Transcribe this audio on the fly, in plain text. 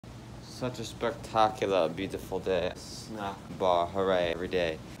Such a spectacular, beautiful day. Snack bar, hooray, every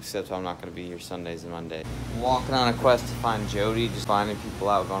day. Except I'm not gonna be here Sundays and Mondays. I'm walking on a quest to find Jody, just finding people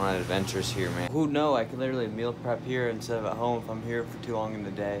out, going on adventures here, man. Who knows? I could literally meal prep here instead of at home if I'm here for too long in the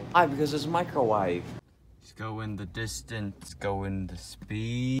day. Why? Because there's a microwave. Just go in the distance, go in the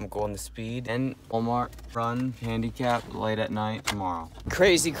speed. I'm going the speed. And Walmart, run, handicap, late at night, tomorrow.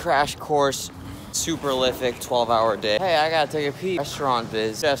 Crazy crash course. Super prolific, 12-hour day. Hey, I gotta take a peek. Restaurant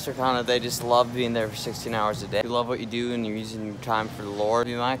biz. Chefs are kind of, they just love being there for 16 hours a day. You love what you do and you're using your time for the Lord.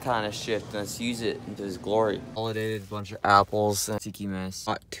 Do my kind of shift. Let's use it into His glory. Consolidated, bunch of apples, and sticky mess.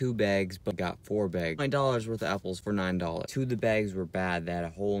 Bought 2 bags, but got 4 bags. $9 worth of apples for $9. 2 of the bags were bad. They had a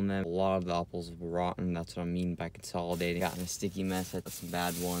hole in them. A lot of the apples were rotten. That's what I mean by consolidating. Got in a sticky mess. Had some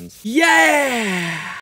bad ones. Yeah!